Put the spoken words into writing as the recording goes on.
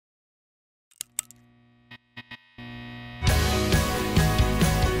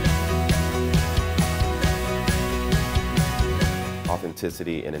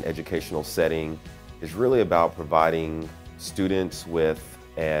authenticity in an educational setting is really about providing students with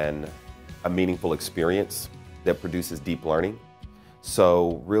a meaningful experience that produces deep learning.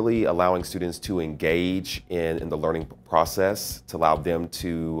 So really allowing students to engage in the learning process, to allow them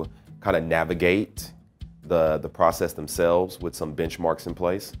to kind of navigate the process themselves with some benchmarks in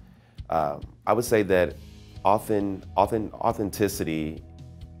place. I would say that authenticity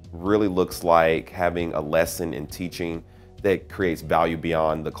really looks like having a lesson in teaching that creates value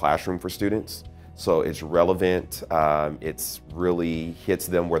beyond the classroom for students. So it's relevant, it's really hits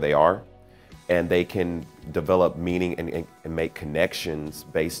them where they are, and they can develop meaning and make connections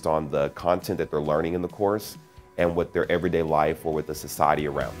based on the content that they're learning in the course and with their everyday life or with the society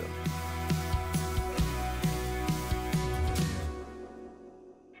around them.